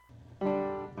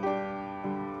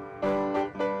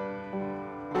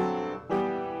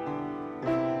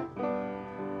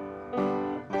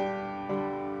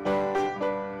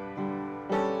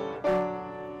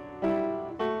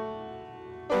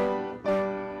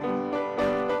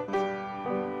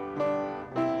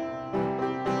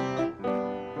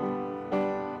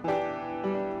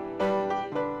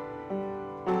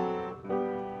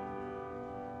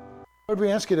Lord, we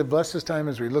ask you to bless this time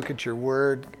as we look at your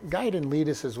word. Guide and lead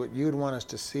us as what you'd want us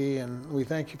to see. And we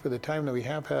thank you for the time that we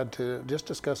have had to just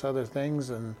discuss other things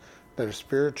and that are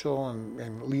spiritual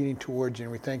and leading towards you.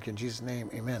 And we thank you in Jesus' name.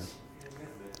 Amen. Amen.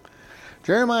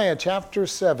 Jeremiah chapter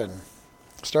 7,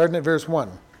 starting at verse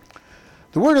 1.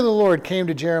 The word of the Lord came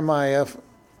to Jeremiah,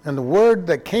 and the word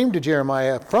that came to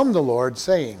Jeremiah from the Lord,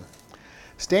 saying,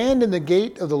 Stand in the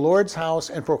gate of the Lord's house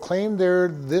and proclaim there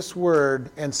this word,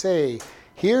 and say,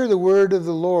 Hear the word of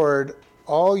the Lord,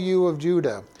 all you of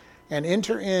Judah, and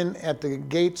enter in at the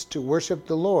gates to worship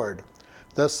the Lord.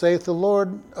 Thus saith the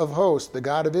Lord of hosts, the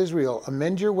God of Israel,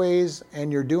 Amend your ways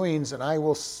and your doings, and I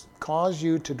will cause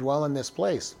you to dwell in this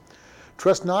place.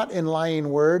 Trust not in lying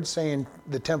words, saying,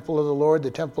 The temple of the Lord,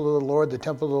 the temple of the Lord, the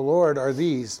temple of the Lord are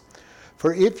these.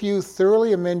 For if you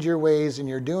thoroughly amend your ways and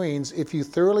your doings, if you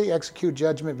thoroughly execute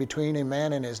judgment between a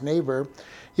man and his neighbor,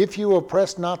 if you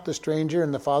oppress not the stranger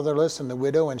and the fatherless and the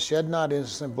widow, and shed not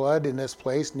innocent blood in this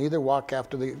place, neither walk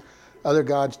after the other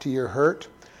gods to your hurt,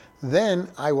 then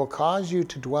I will cause you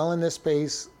to dwell in this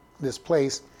place,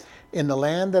 in the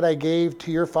land that I gave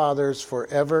to your fathers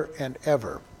forever and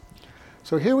ever.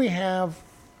 So here we have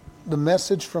the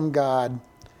message from God.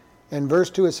 In verse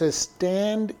 2 it says,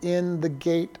 Stand in the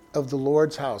gate of the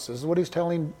Lord's house. This is what he's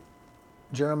telling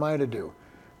Jeremiah to do.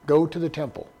 Go to the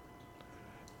temple.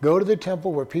 Go to the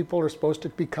temple where people are supposed to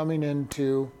be coming in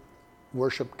to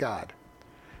worship God.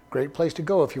 Great place to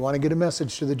go if you want to get a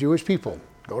message to the Jewish people.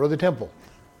 Go to the temple.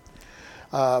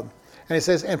 And it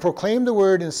says, And proclaim the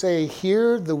word and say,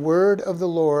 Hear the word of the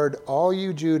Lord, all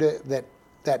you Judah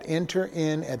that enter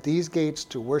in at these gates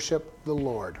to worship the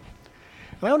Lord.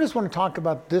 And I just want to talk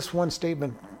about this one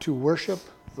statement, to worship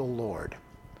the Lord.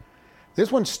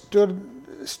 This one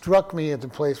struck me at the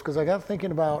place because I got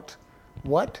thinking about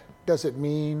what does it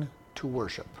mean to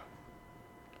worship?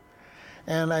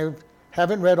 And I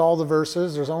haven't read all the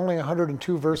verses. There's only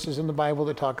 102 verses in the Bible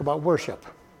that talk about worship.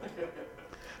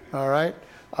 All right?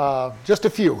 Just a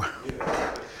few.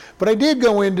 But I did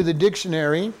go into the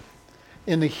dictionary.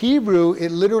 In the Hebrew,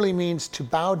 it literally means to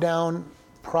bow down,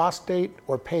 prostrate,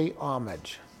 or pay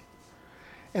homage.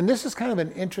 And this is kind of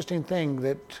an interesting thing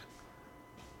that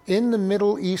in the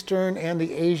Middle Eastern and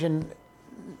the Asian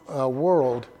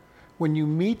world, when you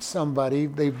meet somebody,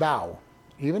 they bow.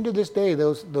 Even to this day,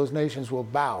 those nations will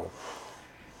bow.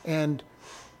 And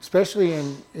especially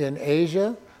in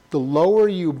Asia, the lower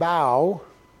you bow,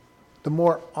 the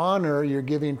more honor you're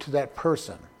giving to that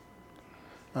person.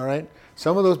 All right?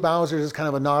 Some of those bows are just kind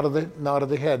of a nod of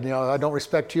the head. You know, I don't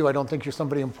respect you. I don't think you're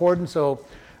somebody important. So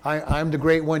I'm the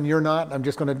great one. You're not. I'm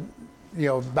just going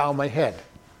to, bow my head.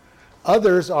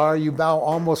 Others are you bow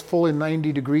almost fully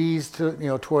 90 degrees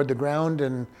to toward the ground,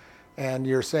 and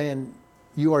you're saying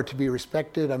you are to be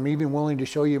respected. I'm even willing to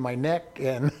show you my neck,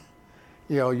 and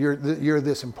you're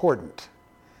this important.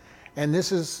 And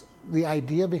this is the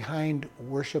idea behind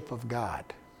worship of God.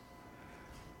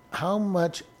 How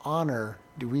much honor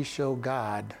do we show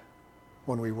God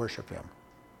when we worship Him?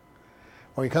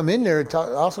 When we come in there, it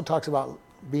also talks about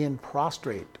being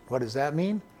prostrate. What does that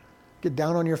mean? Get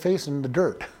down on your face in the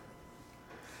dirt.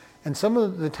 And some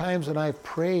of the times when I've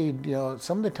prayed,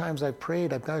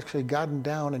 I've actually gotten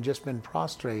down and just been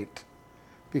prostrate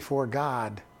before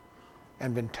God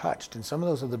and been touched. And some of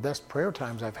those are the best prayer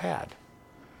times I've had.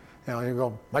 You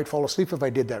go, might fall asleep if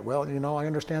I did that. Well, I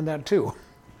understand that too.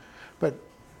 But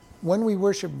when we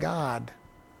worship God,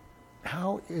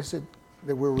 how is it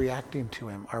that we're reacting to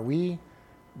Him? Are we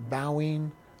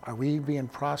bowing? Are we being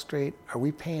prostrate? Are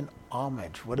we paying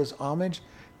homage? What is homage?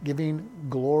 Giving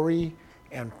glory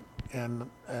and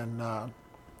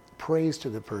praise to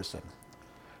the person.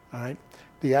 All right.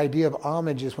 The idea of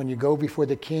homage is when you go before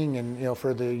the king, and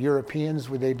for the Europeans,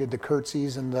 where they did the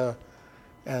curtsies and the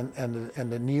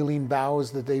kneeling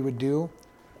bows that they would do.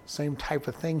 Same type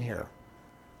of thing here.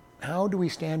 How do we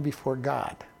stand before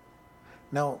God?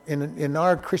 Now, in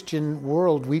our Christian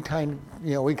world, we kind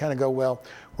of go, well,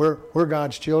 we're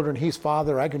God's children. He's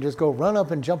Father. I can just go run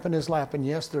up and jump in His lap. And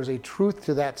yes, there's a truth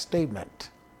to that statement.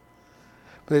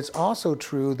 But it's also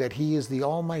true that He is the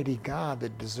Almighty God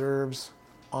that deserves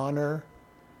honor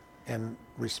and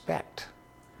respect.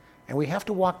 And we have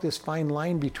to walk this fine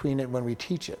line between it when we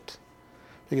teach it.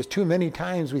 Because too many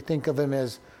times we think of Him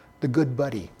as the good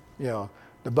buddy,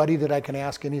 the buddy that I can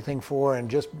ask anything for and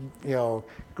just,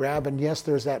 grab. And yes,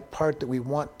 there's that part that we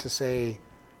want to say,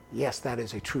 yes, that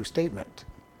is a true statement.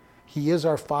 He is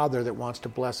our Father that wants to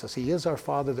bless us. He is our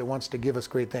Father that wants to give us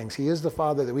great things. He is the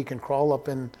Father that we can crawl up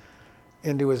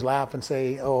into His lap and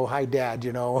say, oh, hi, Dad,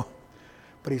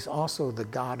 But He's also the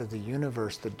God of the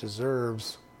universe that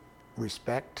deserves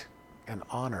respect and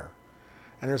honor.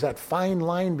 And there's that fine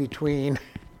line between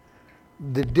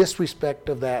the disrespect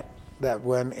of that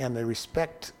one and the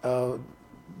respect of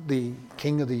the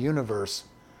King of the universe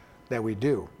that we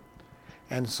do.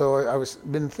 And so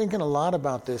been thinking a lot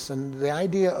about this, and the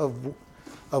idea of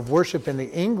worship in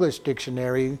the English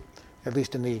dictionary, at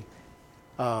least in the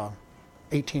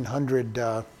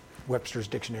 1800 Webster's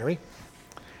dictionary,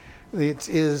 it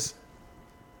is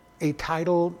a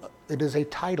title. It is a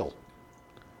title.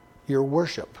 Your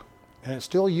worship. And it's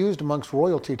still used amongst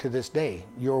royalty to this day.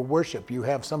 Your worship. You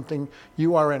have something,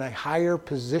 you are in a higher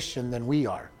position than we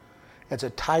are. It's a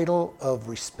title of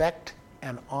respect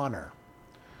and honor.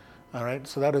 All right,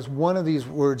 so that is one of these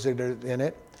words that are in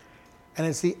it. And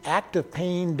it's the act of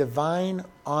paying divine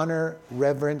honor,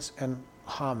 reverence, and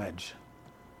homage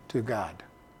to God.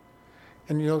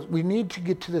 And we need to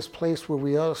get to this place where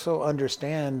we also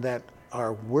understand that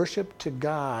our worship to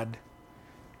God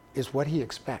is what He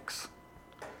expects.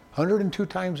 102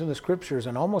 times in the scriptures,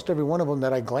 and almost every one of them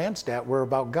that I glanced at were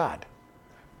about God,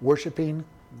 worshiping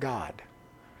God.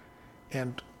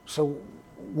 And so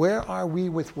where are we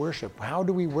with worship? How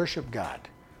do we worship God?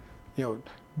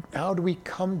 How do we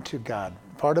come to God?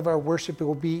 Part of our worship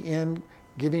will be in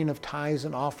giving of tithes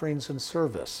and offerings and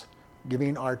service,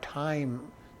 giving our time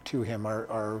to Him,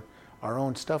 our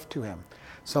own stuff to Him.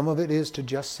 Some of it is to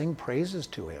just sing praises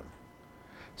to Him.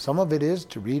 Some of it is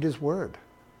to read His Word.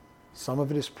 Some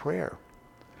of it is prayer.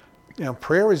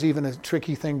 Prayer is even a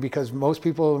tricky thing because most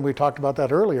people, and we talked about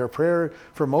that earlier, prayer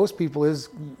for most people is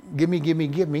give me, give me,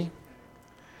 give me.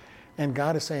 And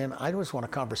God is saying, I just want a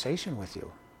conversation with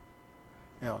you.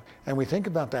 And we think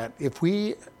about that. If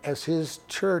we, as His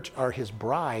church, are His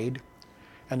bride,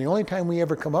 and the only time we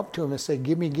ever come up to Him is say,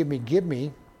 give me, give me, give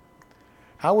me,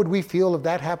 how would we feel if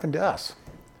that happened to us?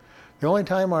 The only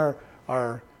time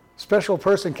our special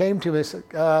person came to me and said,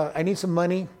 I need some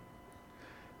money.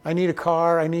 I need a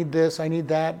car. I need this. I need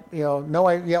that.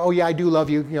 I do love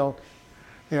you.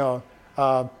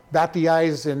 Bat the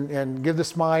eyes and give the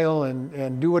smile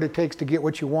and do what it takes to get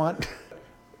what you want.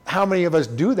 How many of us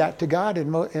do that to God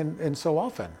and so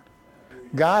often?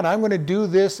 God, I'm going to do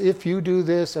this if you do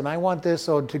this, and I want this.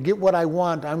 So to get what I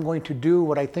want, I'm going to do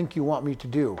what I think you want me to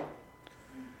do.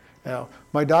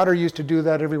 My daughter used to do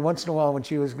that every once in a while when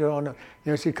she was growing up.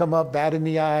 She'd come up, bat in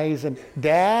the eyes, and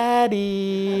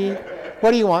Daddy,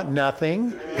 what do you want?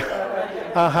 Nothing.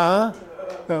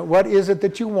 What is it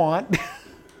that you want?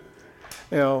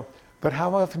 But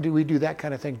how often do we do that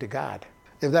kind of thing to God?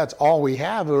 If that's all we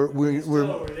have, we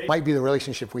might be the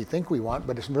relationship we think we want,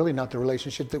 but it's really not the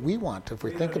relationship that we want if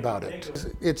we think about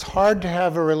it. It's hard to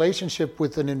have a relationship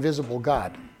with an invisible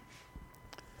God.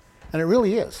 And it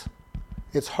really is.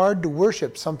 It's hard to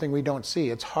worship something we don't see.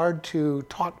 It's hard to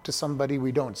talk to somebody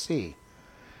we don't see.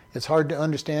 It's hard to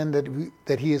understand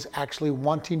that He is actually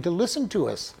wanting to listen to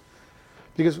us.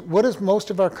 Because what is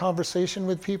most of our conversation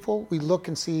with people? We look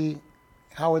and see,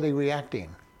 how are they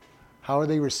reacting? How are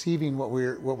they receiving what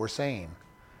we're saying?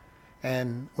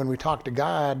 And when we talk to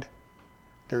God,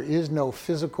 there is no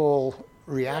physical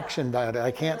reaction about it.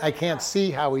 I can't see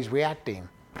how He's reacting.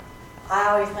 I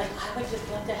always think, I would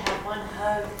just love to have one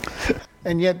hug.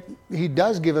 And yet He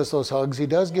does give us those hugs. He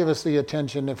does give us the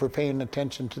attention if we're paying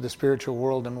attention to the spiritual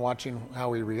world and watching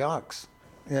how He reacts.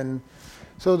 And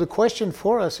so the question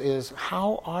for us is,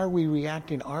 how are we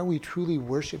reacting? Are we truly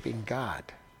worshiping God?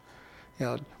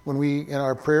 When in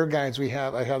our prayer guides, I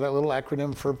have that little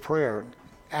acronym for prayer,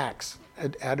 ACTS,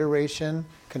 adoration,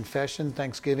 confession,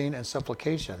 thanksgiving, and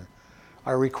supplication.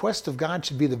 Our request of God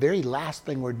should be the very last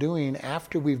thing we're doing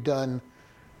after we've done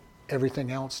everything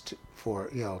else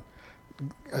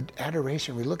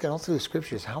adoration. We look at all through the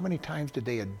scriptures. How many times did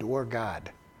they adore God?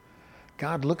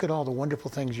 God, look at all the wonderful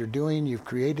things you're doing. You've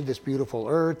created this beautiful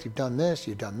earth. You've done this.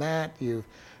 You've done that. You've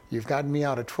gotten me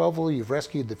out of trouble. You've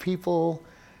rescued the people.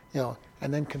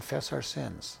 And then confess our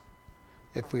sins.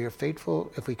 If we are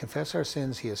faithful, if we confess our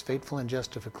sins, He is faithful and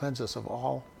just to cleanse us of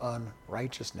all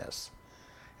unrighteousness.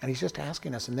 And He's just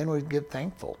asking us, and then we get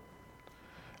thankful.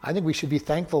 I think we should be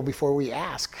thankful before we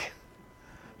ask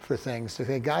for things. To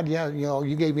say, God,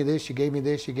 you gave me this, you gave me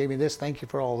this, you gave me this. Thank you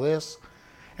for all this.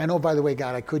 And oh, by the way,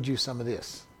 God, I could use some of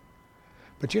this.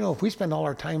 But if we spend all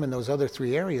our time in those other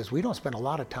three areas, we don't spend a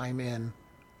lot of time in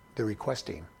the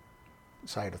requesting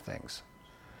side of things.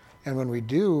 And when we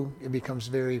do, it becomes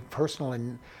very personal.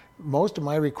 And most of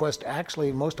my requests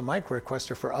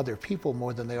are for other people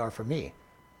more than they are for me.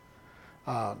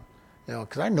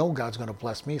 Because I know God's going to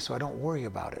bless me, so I don't worry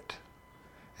about it.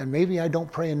 And maybe I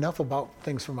don't pray enough about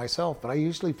things for myself, but I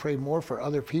usually pray more for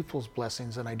other people's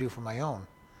blessings than I do for my own.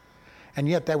 And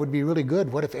yet that would be really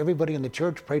good. What if everybody in the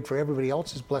church prayed for everybody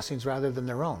else's blessings rather than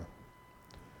their own?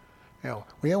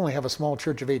 We only have a small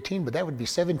church of 18, but that would be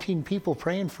 17 people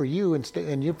praying for you,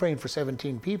 and you're praying for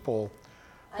 17 people.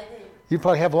 I think. You'd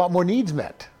probably have a lot more needs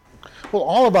met. Well,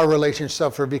 all of our relations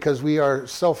suffer because we are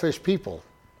selfish people,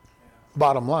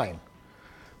 bottom line.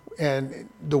 And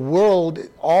the world,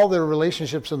 all the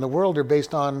relationships in the world are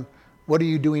based on, what are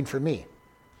you doing for me?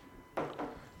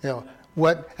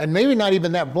 And maybe not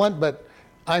even that blunt, but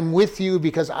I'm with you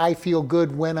because I feel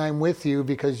good when I'm with you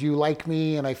because you like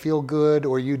me and I feel good,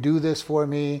 or you do this for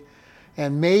me.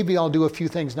 And maybe I'll do a few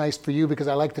things nice for you because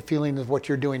I like the feeling of what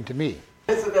you're doing to me.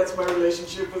 So that's my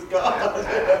relationship with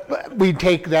God. We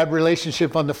take that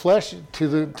relationship on the flesh to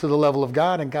the level of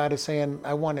God, and God is saying,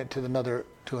 I want it to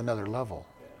another level.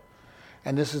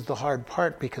 And this is the hard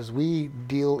part, because we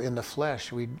deal in the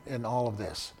flesh in all of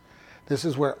this. This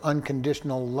is where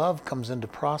unconditional love comes into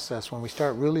process, when we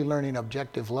start really learning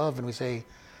objective love and we say,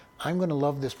 I'm going to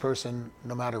love this person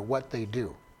no matter what they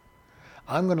do.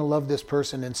 I'm going to love this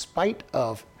person in spite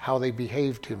of how they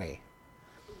behave to me.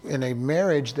 In a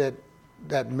marriage,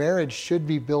 that marriage should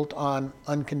be built on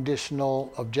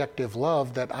unconditional objective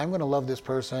love, that I'm going to love this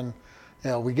person.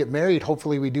 We get married,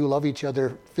 hopefully we do love each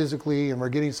other physically and we're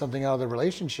getting something out of the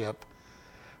relationship.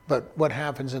 But what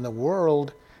happens in the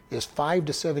world is 5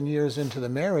 to 7 years into the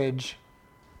marriage,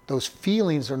 those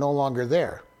feelings are no longer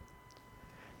there.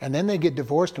 And then they get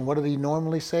divorced, and what do they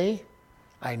normally say?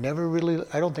 I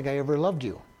don't think I ever loved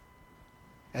you.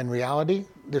 In reality,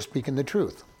 they're speaking the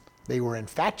truth. They were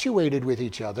infatuated with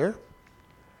each other,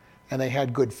 and they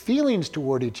had good feelings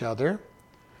toward each other,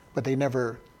 but they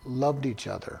never loved each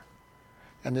other.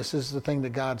 And this is the thing that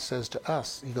God says to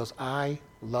us. He goes, I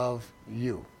love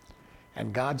you.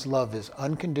 And God's love is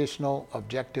unconditional,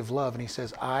 objective love. And he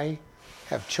says, I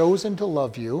have chosen to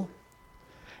love you.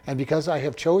 And because I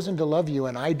have chosen to love you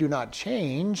and I do not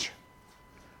change,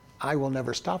 I will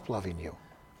never stop loving you.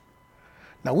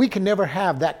 Now, we can never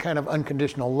have that kind of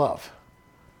unconditional love.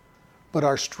 But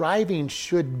our striving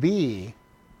should be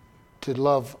to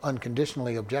love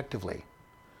unconditionally, objectively.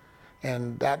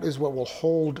 And that is what will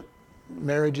hold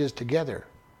marriages together.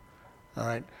 All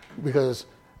right? Because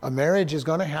a marriage is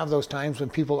going to have those times when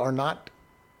people are not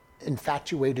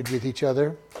infatuated with each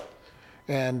other.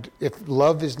 And if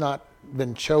love has not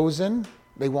been chosen,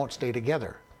 they won't stay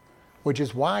together. Which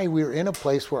is why we're in a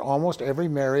place where almost every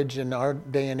marriage in our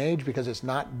day and age, because it's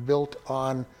not built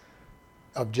on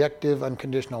objective,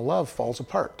 unconditional love, falls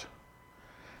apart.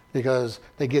 Because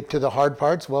they get to the hard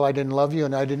parts. Well, I didn't love you,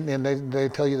 and they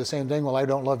tell you the same thing. Well, I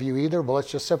don't love you either. Well, let's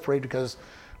just separate because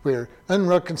we're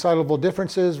irreconcilable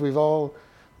differences.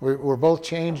 We're both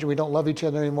changed, and we don't love each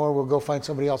other anymore. We'll go find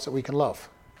somebody else that we can love.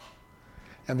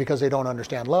 And because they don't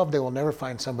understand love, they will never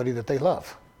find somebody that they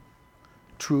love,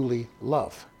 truly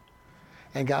love.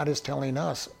 And God is telling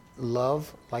us,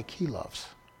 love like he loves.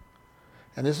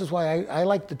 And this is why I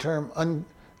like the term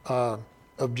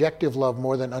objective love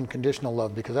more than unconditional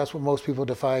love, because that's what most people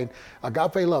define.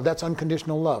 Agape love, that's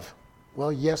unconditional love.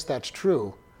 Well, yes, that's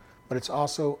true, but it's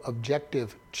also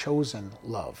objective, chosen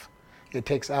love. It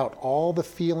takes out all the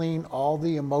feeling, all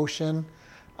the emotion.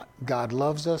 God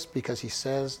loves us because he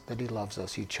says that he loves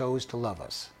us. He chose to love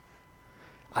us.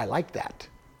 I like that.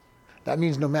 That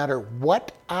means no matter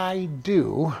what I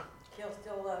do, He'll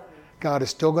still love me. God is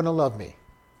still going to love me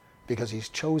because he's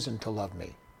chosen to love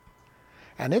me.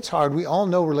 And it's hard. We all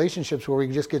know relationships where we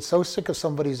just get so sick of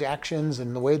somebody's actions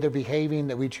and the way they're behaving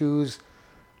that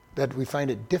we find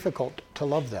it difficult to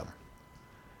love them.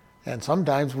 And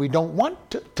sometimes we don't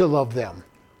want to love them.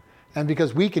 And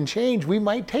because we can change, we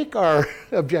might take our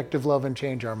objective love and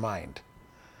change our mind.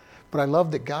 But I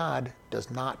love that God does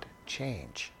not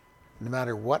change. No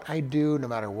matter what I do, no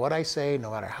matter what I say,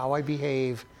 no matter how I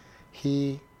behave,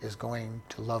 he is going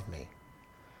to love me.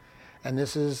 And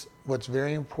this is what's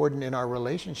very important in our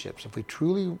relationships. If we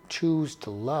truly choose to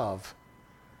love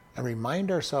and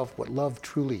remind ourselves what love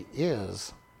truly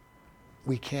is,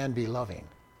 we can be loving.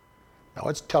 Now,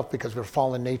 it's tough because we're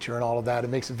fallen nature and all of that. It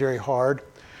makes it very hard.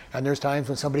 And there's times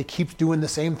when somebody keeps doing the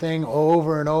same thing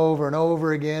over and over and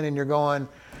over again, and you're going,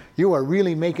 you are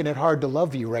really making it hard to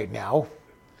love you right now.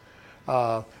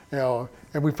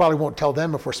 And we probably won't tell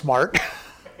them if we're smart.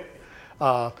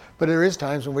 But there is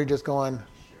times when we're just going,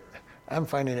 I'm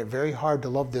finding it very hard to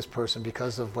love this person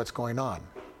because of what's going on.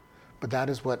 But that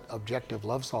is what objective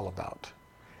love's all about.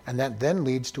 And that then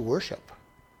leads to worship.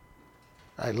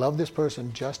 I love this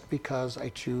person just because I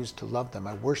choose to love them.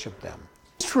 I worship them.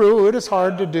 It's true, it is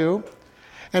hard to do.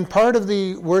 And part of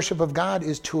the worship of God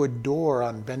is to adore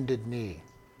on bended knee.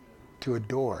 To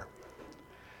adore.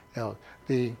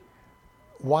 The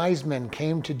wise men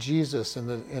came to Jesus in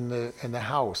the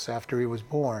house after he was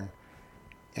born,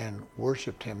 and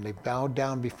worshiped him. They bowed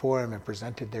down before him and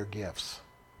presented their gifts.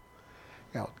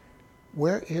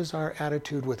 Where is our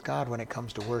attitude with God when it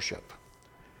comes to worship?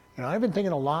 I've been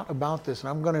thinking a lot about this, and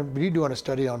I'm going to be doing a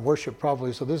study on worship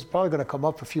probably, so this is probably going to come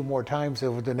up a few more times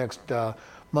over the next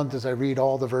month as I read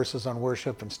all the verses on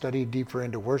worship and study deeper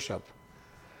into worship.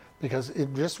 Because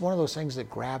it's just one of those things that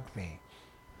grabbed me.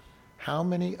 How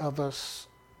many of us,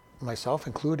 myself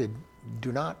included,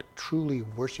 do not truly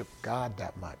worship God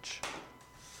that much?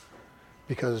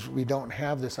 Because we don't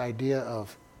have this idea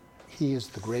of he is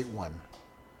the great one.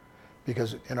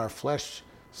 Because in our flesh,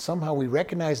 somehow we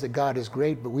recognize that God is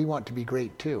great, but we want to be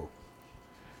great too.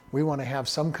 We want to have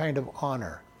some kind of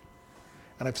honor.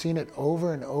 And I've seen it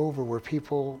over and over where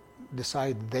people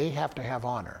decide they have to have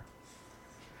honor.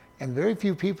 And very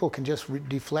few people can just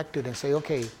deflect it and say,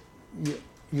 okay,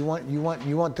 you want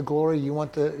the glory, you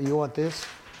want this,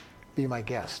 be my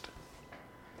guest.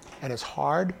 And it's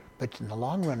hard, but in the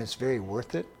long run it's very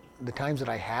worth it. The times that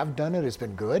I have done it has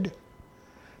been good.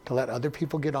 To let other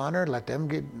people get honor, let them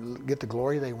get the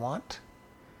glory they want,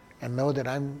 and know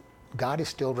that God is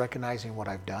still recognizing what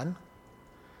I've done.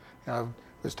 I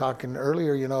was talking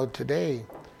earlier, today,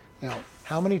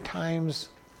 how many times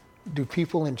do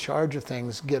people in charge of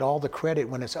things get all the credit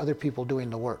when it's other people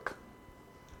doing the work?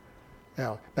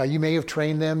 Now you may have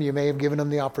trained them, you may have given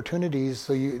them the opportunities,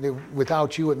 so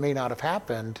without you it may not have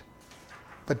happened,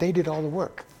 but they did all the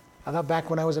work. I thought back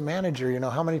when I was a manager,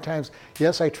 how many times,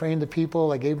 yes, I trained the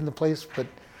people, I gave them the place, but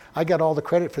I got all the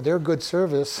credit for their good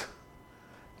service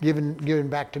given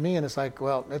back to me, and it's like,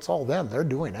 well, it's all them, they're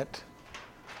doing it.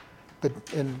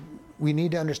 And we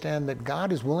need to understand that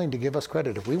God is willing to give us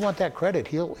credit. If we want that credit,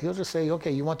 he'll just say,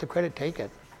 okay, you want the credit, take it.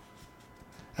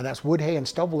 And that's wood, hay, and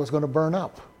stubble that's going to burn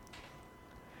up.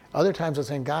 Other times I'm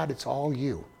saying, God, it's all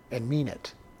you, and mean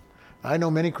it. I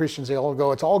know many Christians, they all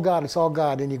go, it's all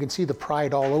God, and you can see the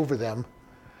pride all over them.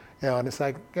 And it's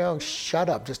like, shut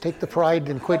up. Just take the pride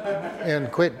and quit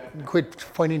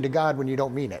pointing to God when you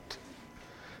don't mean it.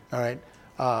 All right?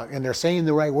 And they're saying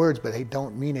the right words, but they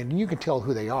don't mean it. And you can tell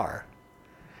who they are.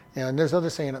 And there's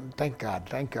others saying, thank God,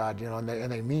 and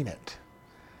they mean it.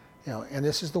 And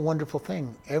this is the wonderful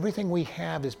thing. Everything we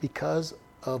have is because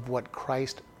of what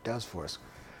Christ does for us.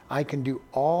 I can do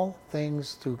all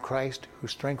things through Christ who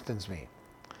strengthens me.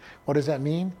 What does that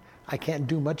mean? I can't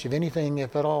do much of anything,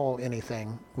 if at all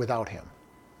anything, without him.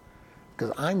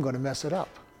 Because I'm going to mess it up.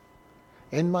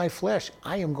 In my flesh,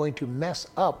 I am going to mess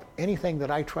up anything that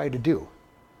I try to do.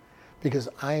 Because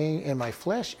in my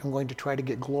flesh, I'm going to try to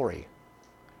get glory.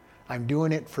 I'm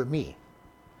doing it for me.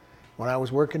 When I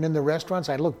was working in the restaurants,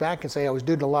 I'd look back and say I was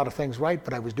doing a lot of things right,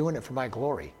 but I was doing it for my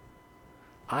glory.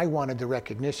 I wanted the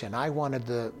recognition. I wanted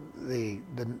the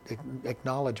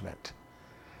acknowledgement.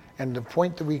 And the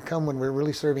point that we come when we're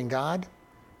really serving God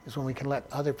is when we can let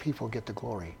other people get the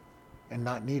glory and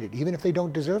not need it, even if they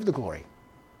don't deserve the glory.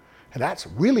 And that's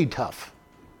really tough.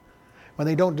 When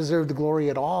they don't deserve the glory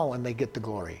at all and they get the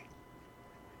glory.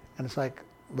 And it's like,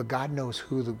 but God knows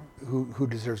who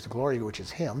deserves the glory, which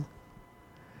is him.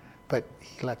 But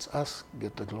he lets us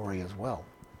get the glory as well.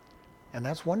 And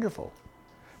that's wonderful.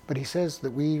 But he says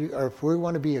that if we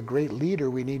want to be a great leader,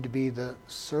 we need to be the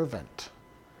servant.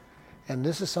 And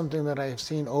this is something that I have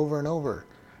seen over and over.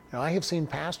 I have seen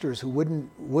pastors who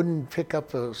wouldn't pick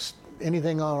up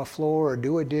anything on a floor or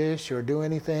do a dish or do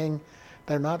anything.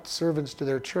 They're not servants to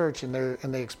their church, and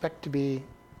they expect to be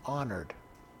honored.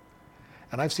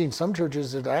 And I've seen some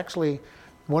churches that actually,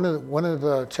 one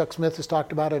of Chuck Smith has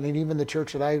talked about it, and even the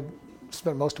church that I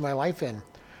spent most of my life in.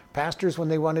 Pastors, when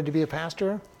they wanted to be a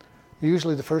pastor,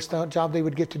 usually the first job they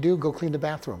would get to do, go clean the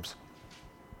bathrooms.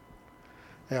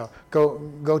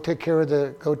 Go take care of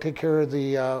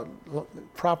the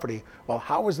property. Well,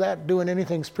 how is that doing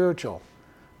anything spiritual?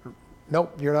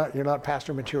 Nope, you're not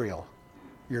pastor material.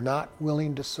 You're not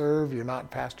willing to serve. You're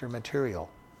not pastor material.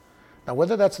 Now,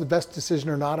 whether that's the best decision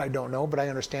or not, I don't know, but I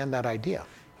understand that idea.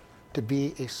 To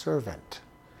be a servant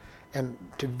and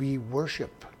to be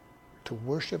to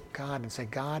worship God and say,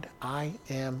 God, I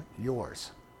am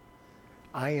yours.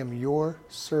 I am your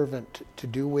servant to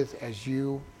do with as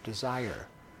you desire.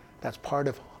 That's part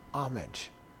of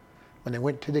homage. When they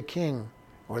went to the king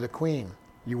or the queen,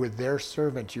 you were their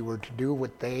servant. You were to do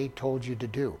what they told you to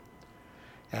do.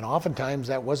 And oftentimes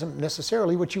that wasn't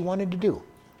necessarily what you wanted to do.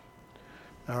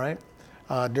 All right?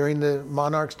 During the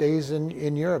monarchs' days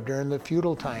in Europe, during the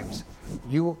feudal times,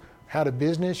 you had a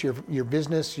business, your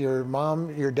business, your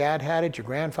mom, your dad had it, your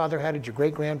grandfather had it, your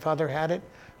great-grandfather had it,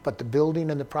 but the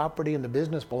building and the property and the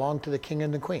business belonged to the king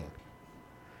and the queen.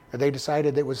 If they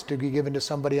decided it was to be given to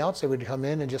somebody else, they would come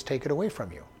in and just take it away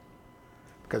from you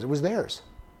because it was theirs.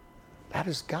 That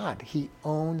is God. He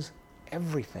owns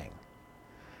everything.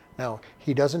 Now,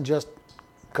 he doesn't just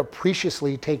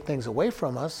capriciously take things away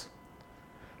from us,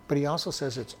 but he also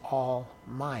says it's all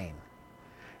mine.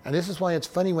 And this is why it's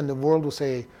funny when the world will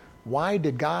say, why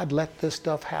did God let this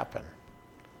stuff happen?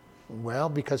 Well,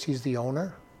 because he's the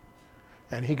owner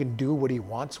and he can do what he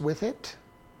wants with it.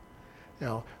 You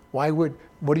know,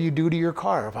 what do you do to your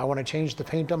car? If I want to change the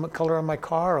paint color on my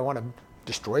car, I want to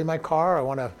destroy my car, I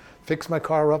want to fix my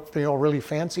car up, really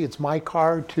fancy, it's my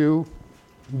car to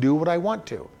do what I want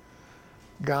to.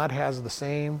 God has the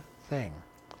same thing.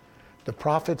 The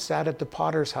prophet sat at the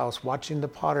potter's house watching the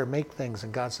potter make things,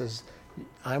 and God says,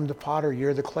 I'm the potter,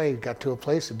 you're the clay. Got to a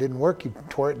place, it didn't work, you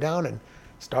tore it down and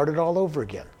started all over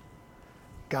again.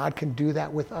 God can do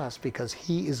that with us because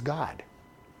he is God.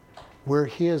 We're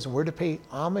his, and we're to pay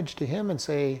homage to him and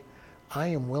say, I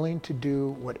am willing to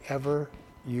do whatever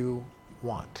you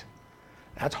want.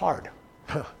 That's hard.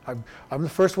 I'm the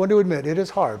first one to admit it is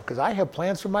hard because I have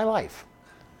plans for my life.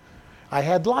 I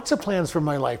had lots of plans for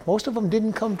my life. Most of them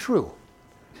didn't come true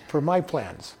for my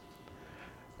plans.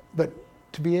 But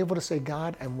to be able to say,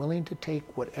 God, I'm willing to take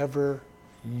whatever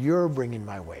you're bringing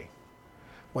my way,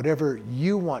 whatever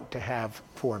you want to have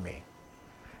for me.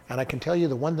 And I can tell you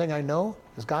the one thing I know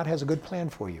is God has a good plan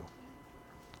for you.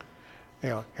 He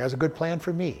has a good plan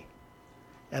for me.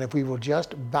 And if we will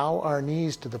just bow our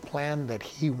knees to the plan that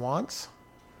he wants,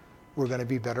 we're going to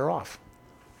be better off.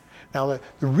 Now,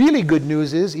 the really good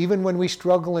news is, even when we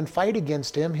struggle and fight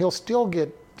against him, he'll still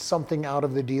get something out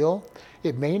of the deal.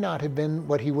 It may not have been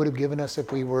what he would have given us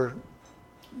if we were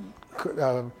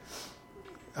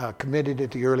committed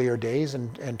at the earlier days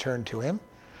and turned to him.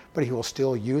 But he will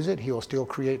still use it. He will still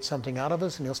create something out of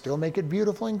us, and he'll still make it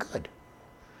beautiful and good.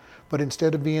 But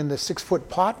instead of being the 6-foot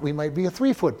pot, we might be a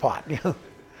 3-foot pot,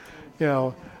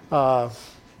 or a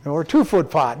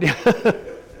 2-foot pot.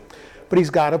 But he's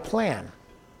got a plan.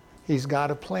 He's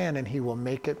got a plan, and he will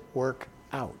make it work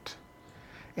out.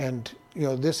 And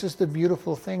this is the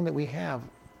beautiful thing that we have.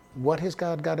 What has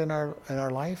God got in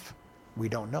our life? We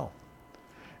don't know.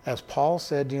 As Paul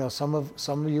said, some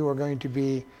of you are going to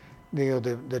be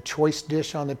the choice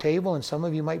dish on the table, and some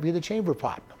of you might be the chamber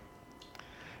pot.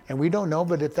 And we don't know,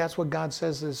 but if that's what God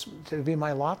says is to be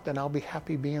my lot, then I'll be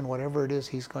happy being whatever it is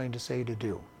he's going to say to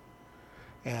do.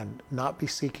 And not be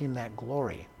seeking that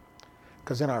glory.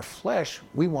 Because in our flesh,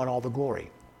 we want all the glory.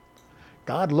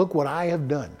 God, look what I have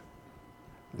done.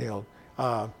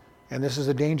 And this is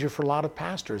a danger for a lot of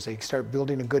pastors. They start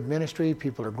building a good ministry,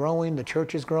 people are growing, the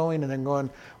church is growing, and then going,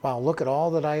 wow, look at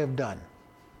all that I have done.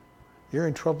 You're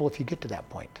in trouble if you get to that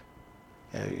point.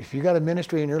 If you got a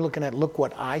ministry and you're looking at, look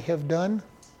what I have done,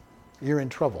 you're in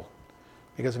trouble.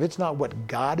 Because if it's not what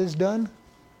God has done,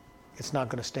 it's not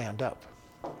going to stand up.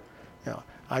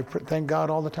 I thank God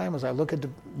all the time as I look at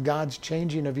God's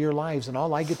changing of your lives, and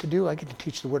all I get to do, I get to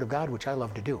teach the Word of God, which I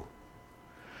love to do.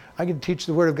 I get to teach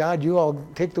the Word of God. You all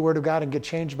take the Word of God and get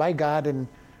changed by God, and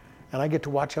I get to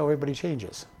watch how everybody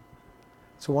changes.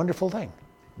 It's a wonderful thing.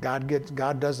 God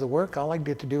does the work. All I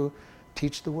get to do,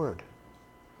 teach the Word.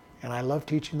 And I love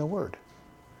teaching the Word.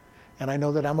 And I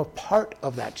know that I'm a part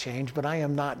of that change, but I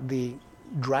am not the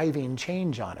driving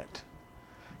change on it.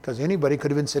 Because anybody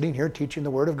could have been sitting here teaching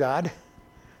the Word of God,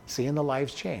 seeing the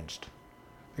lives changed.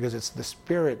 Because it's the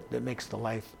Spirit that makes the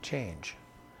life change.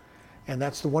 And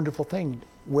that's the wonderful thing.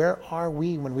 Where are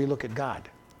we when we look at God?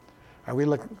 Are we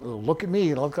look at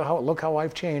me, look how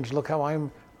I've changed, look how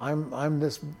I'm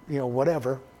this,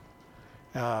 whatever.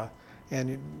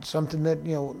 And something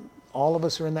that, all of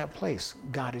us are in that place.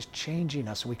 God is changing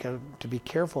us. We got to be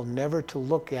careful never to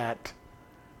look at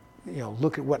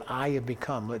what I have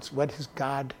become. What is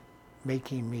God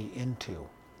making me into?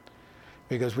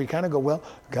 Because we kind of go, well,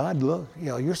 God, look,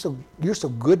 you're so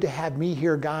good to have me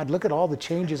here, God. Look at all the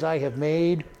changes I have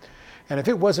made. And if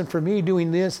it wasn't for me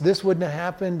doing this wouldn't have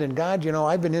happened. And God,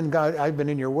 I've been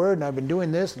in your word, and I've been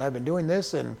doing this, and I've been doing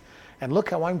this, and look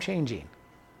how I'm changing.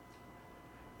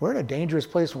 We're in a dangerous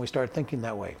place when we start thinking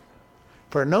that way.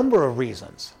 For a number of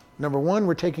reasons. Number one,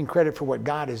 we're taking credit for what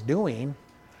God is doing.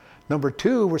 Number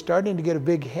two, we're starting to get a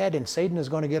big head, and Satan is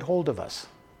going to get hold of us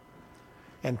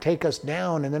and take us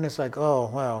down, and then it's like, oh,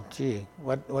 well, gee,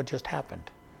 what just happened?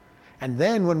 And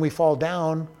then when we fall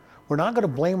down, we're not going to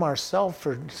blame ourselves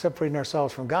for separating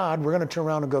ourselves from God. We're going to turn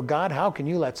around and go, God, how can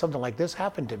you let something like this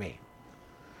happen to me?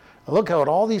 Look how at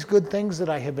all these good things that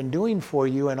I have been doing for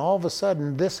you, and all of a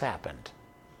sudden this happened.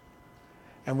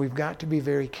 And we've got to be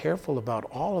very careful about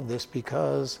all of this,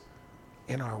 because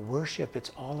in our worship, it's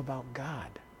all about God.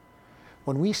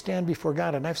 When we stand before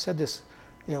God, and I've said this,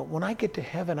 when I get to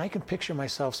heaven, I can picture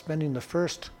myself spending the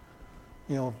first,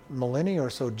 millennia or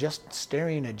so just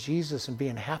staring at Jesus and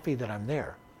being happy that I'm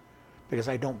there because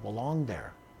I don't belong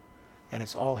there. And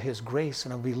it's all his grace.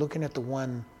 And I'll be looking at the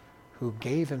one who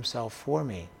gave himself for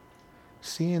me,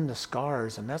 seeing the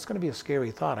scars. And that's going to be a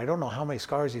scary thought. I don't know how many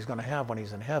scars he's going to have when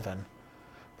he's in heaven.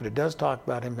 But it does talk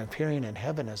about him appearing in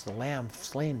heaven as the Lamb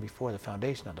slain before the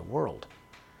foundation of the world.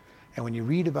 And when you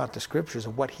read about the scriptures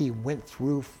of what he went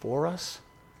through for us,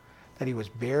 that he was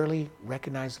barely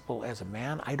recognizable as a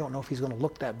man, I don't know if he's going to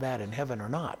look that bad in heaven or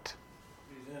not.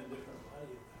 He's in a different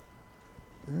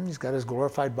body. He's got his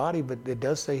glorified body, but it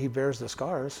does say he bears the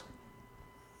scars.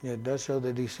 It does show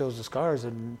that he shows the scars,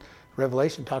 and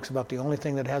Revelation talks about the only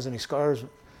thing that has any scars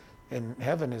in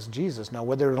heaven is Jesus. Now,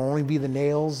 whether it'll only be the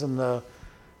nails and the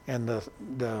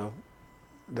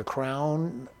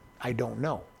crown, I don't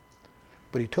know.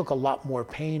 But he took a lot more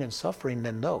pain and suffering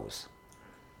than those.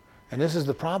 And this is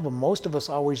the problem. Most of us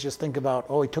always just think about,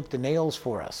 he took the nails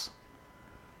for us.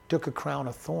 Took a crown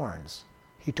of thorns.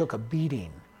 He took a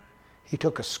beating. He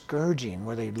took a scourging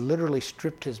where they literally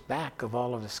stripped his back of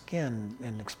all of the skin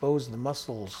and exposed the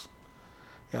muscles.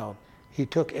 He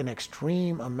took an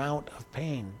extreme amount of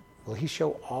pain. Will he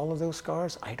show all of those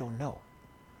scars? I don't know.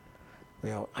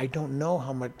 I don't know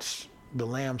how much the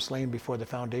Lamb slain before the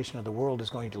foundation of the world is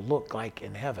going to look like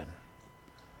in heaven.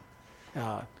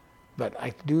 But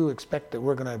I do expect that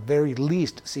we're going to at very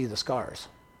least see the scars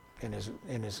in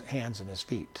his hands and his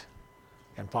feet,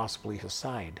 and possibly his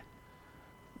side,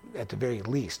 at the very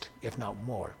least, if not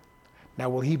more. Now,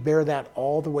 will he bear that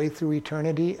all the way through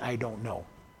eternity? I don't know.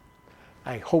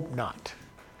 I hope not.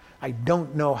 I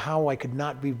don't know how I could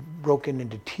not be broken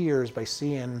into tears by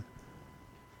seeing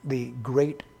the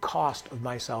great cost of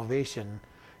my salvation.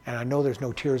 And I know there's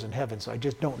no tears in heaven, so I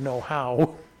just don't know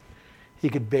how he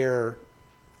could bear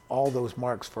all those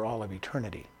marks for all of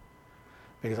eternity.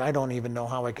 Because I don't even know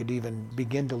how I could even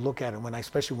begin to look at it,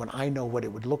 especially when I know what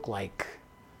it would look like,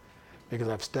 because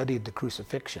I've studied the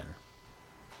crucifixion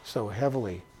so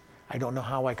heavily. I don't know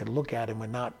how I could look at him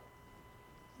and not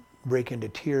break into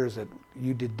tears that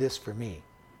you did this for me.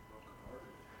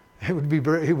 It would be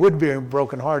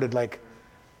brokenhearted, like,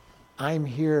 I'm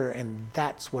here and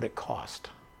that's what it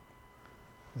cost.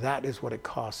 That is what it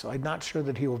cost. So I'm not sure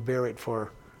that he will bear it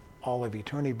for all of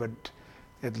eternity, but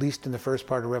at least in the first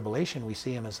part of Revelation, we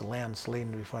see him as the Lamb slain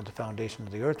before the foundation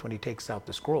of the earth when he takes out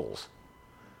the scrolls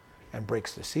and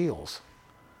breaks the seals.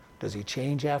 Does he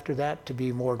change after that to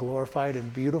be more glorified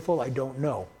and beautiful? I don't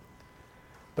know.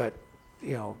 But,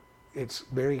 it's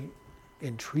very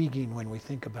intriguing when we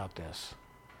think about this.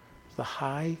 The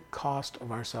high cost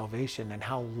of our salvation and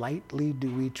how lightly do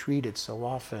we treat it so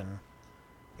often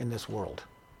in this world.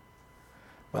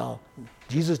 Well,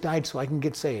 Jesus died so I can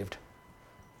get saved.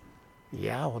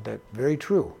 Yeah, well, that's very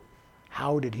true.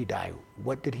 How did he die?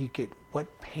 What did he get?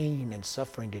 What pain and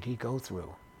suffering did he go through?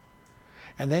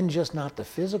 And then just not the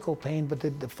physical pain, but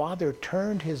the Father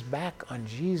turned his back on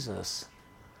Jesus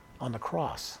on the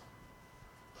cross.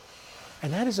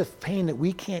 And that is a pain that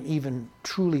we can't even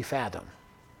truly fathom.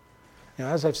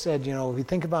 As I've said, if you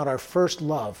think about our first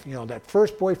love, that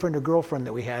first boyfriend or girlfriend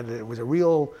that we had, it was a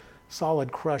real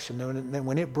solid crush, and then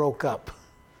when it broke up,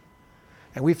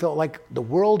 and we felt like the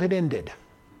world had ended,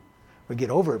 we'd get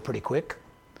over it pretty quick.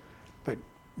 But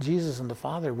Jesus and the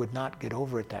Father would not get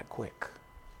over it that quick.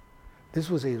 This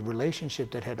was a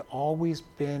relationship that had always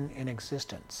been in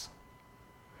existence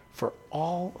for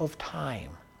all of time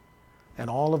and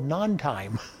all of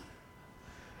non-time.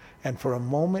 And for a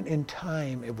moment in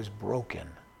time, it was broken.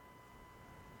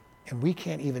 And we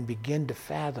can't even begin to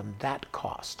fathom that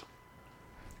cost.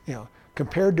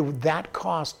 Compared to that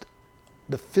cost,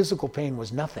 the physical pain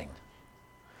was nothing.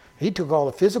 He took all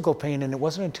the physical pain, and it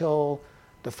wasn't until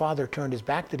the Father turned his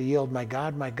back that he yelled, my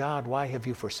God, why have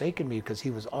you forsaken me? Because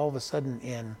he was all of a sudden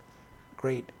in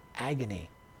great agony.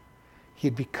 He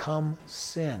had become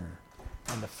sin,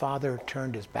 and the Father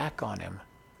turned his back on him.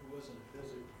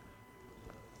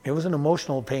 It was an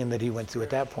emotional pain that he went through at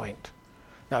that point.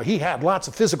 Now, he had lots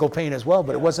of physical pain as well,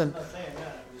 but it wasn't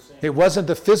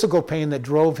the physical pain that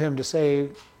drove him to say,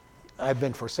 I've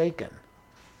been forsaken.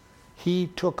 He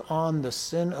took on the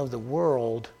sin of the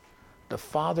world. The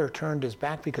Father turned his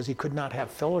back because he could not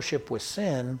have fellowship with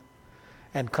sin,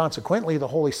 and consequently the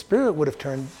Holy Spirit would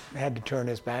have had to turn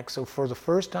his back. So for the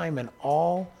first time in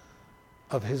all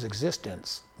of his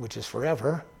existence, which is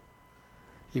forever,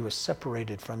 he was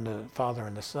separated from the Father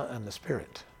and the Son and the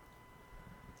Spirit.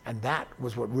 And that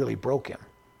was what really broke him.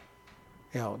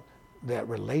 That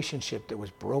relationship that was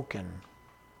broken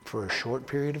for a short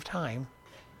period of time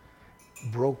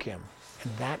broke him.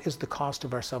 And that is the cost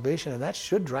of our salvation, and that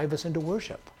should drive us into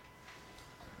worship.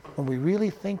 when we really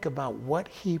think about what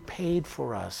he paid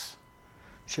for us,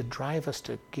 should drive us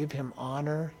to give him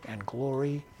honor and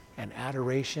glory and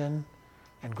adoration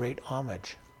and great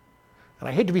homage. And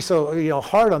I hate to be so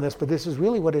hard on this, but this is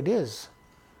really what it is.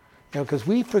 Because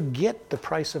we forget the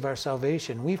price of our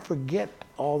salvation. We forget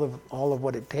all of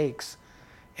what it takes,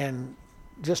 and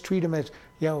just treat him as,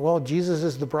 Jesus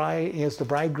is the bride, is the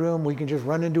bridegroom. We can just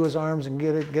run into his arms and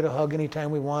get a hug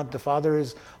anytime we want. The Father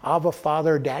is Abba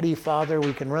Father, Daddy Father.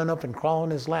 We can run up and crawl in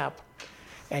his lap.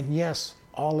 And yes,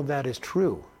 all of that is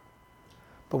true.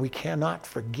 But we cannot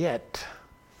forget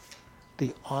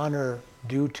the honor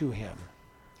due to him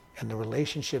and the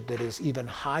relationship that is even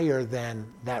higher than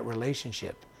that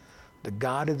relationship. The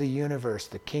God of the universe,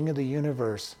 the King of the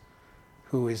universe,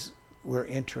 we're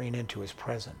entering into his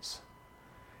presence.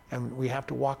 And we have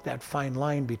to walk that fine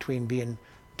line between being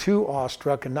too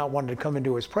awestruck and not wanting to come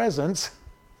into his presence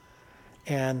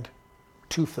and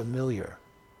too familiar,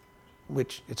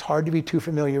 which it's hard to be too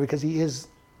familiar because he is,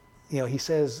 he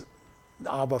says,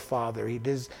 Abba Father.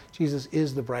 Jesus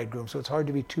is the bridegroom, so it's hard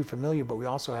to be too familiar, but we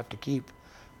also have to keep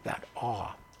that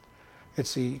awe.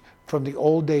 It's from the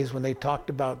old days when they talked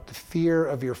about the fear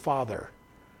of your father.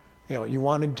 You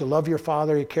wanted to love your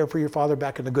father, you care for your father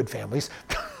back in the good families.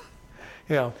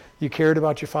 You cared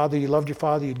about your father, you loved your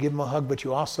father, you'd give him a hug, but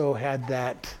you also had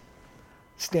that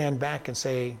stand back and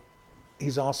say,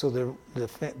 he's also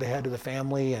the head of the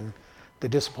family and the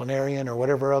disciplinarian or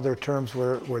whatever other terms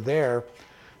were there.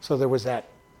 So there was that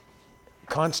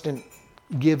constant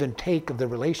give and take of the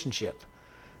relationship.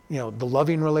 The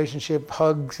loving relationship,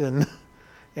 hugs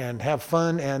and have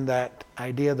fun, and that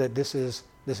idea that this is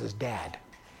dad.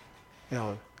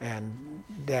 And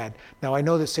dad. Now I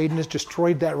know that Satan has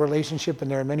destroyed that relationship, and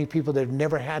there are many people that have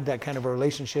never had that kind of a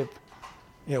relationship,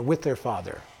 with their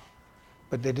father.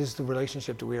 But that is the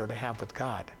relationship that we are to have with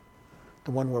God.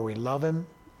 The one where we love him,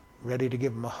 ready to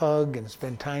give him a hug and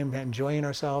spend time enjoying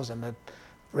ourselves, and the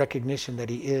recognition that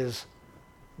he is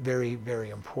very, very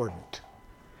important.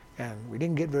 And we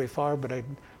didn't get very far, but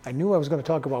I knew I was going to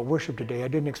talk about worship today. I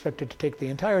didn't expect it to take the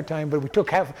entire time, but we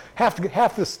took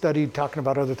half the study talking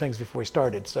about other things before we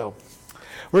started. So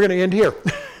we're going to end here.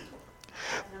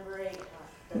 Number 8.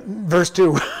 Verse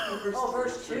 2. Oh,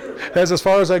 verse 2. That's as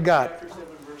far as I got. Chapter 7,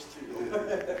 verse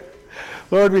 2.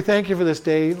 Lord, we thank you for this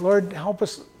day. Lord, help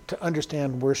us to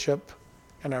understand worship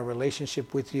and our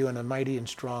relationship with you in a mighty and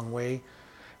strong way.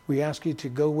 We ask you to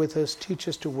go with us, teach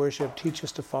us to worship, teach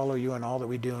us to follow you in all that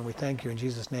we do, and we thank you in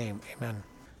Jesus' name. Amen.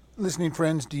 Listening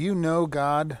friends, do you know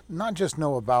God? Not just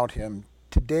know about him.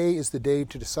 Today is the day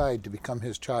to decide to become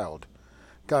his child.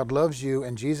 God loves you,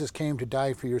 and Jesus came to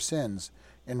die for your sins.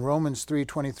 In Romans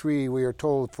 3:23, we are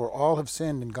told, "For all have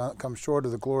sinned and come short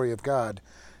of the glory of God."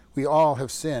 We all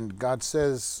have sinned. God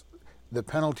says the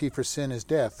penalty for sin is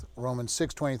death. Romans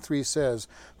 6:23 says,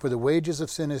 "For the wages of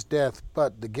sin is death,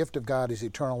 but the gift of God is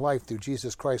eternal life through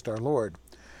Jesus Christ our Lord."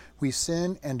 We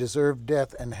sin and deserve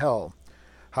death and hell.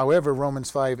 However, Romans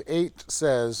 5:8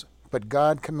 says, "But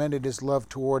God commended his love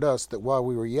toward us, that while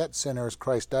we were yet sinners,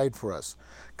 Christ died for us."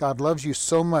 God loves you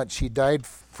so much, he died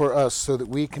for us so that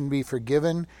we can be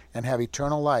forgiven and have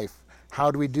eternal life. How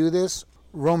do we do this?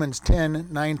 Romans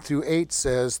 10:9-8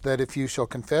 says that if you shall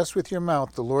confess with your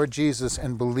mouth the Lord Jesus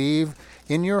and believe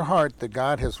in your heart that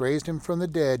God has raised him from the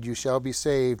dead, you shall be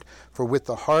saved. For with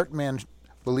the heart man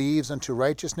believes unto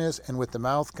righteousness, and with the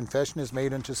mouth confession is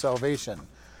made unto salvation.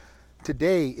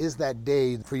 Today is that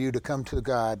day for you to come to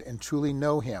God and truly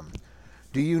know him.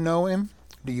 Do you know him?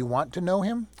 Do you want to know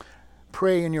him?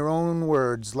 Pray in your own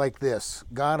words like this: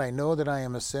 God, I know that I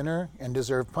am a sinner and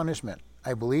deserve punishment.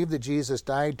 I believe that Jesus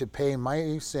died to pay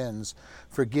my sins.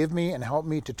 Forgive me and help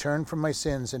me to turn from my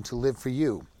sins and to live for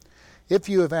you. If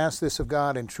you have asked this of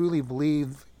God and truly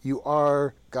believe you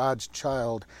are God's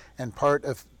child and part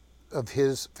of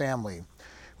his family,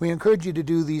 we encourage you to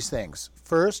do these things.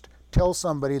 First, tell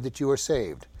somebody that you are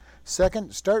saved.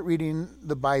 Second, start reading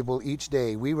the Bible each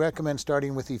day. We recommend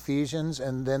starting with Ephesians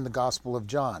and then the Gospel of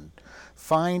John.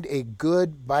 Find a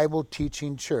good Bible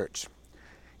teaching church.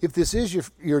 If this is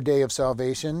your day of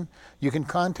salvation, you can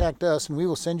contact us and we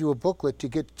will send you a booklet to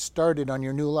get started on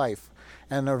your new life,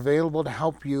 and are available to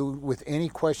help you with any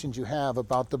questions you have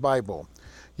about the Bible.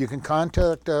 You can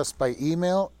contact us by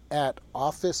email at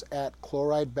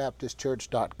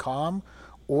office@chloridebaptistchurch.com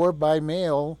or by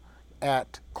mail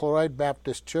at Chloride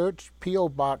Baptist Church, P.O.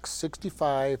 Box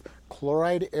 65,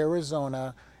 Chloride,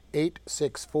 Arizona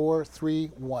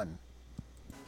 86431.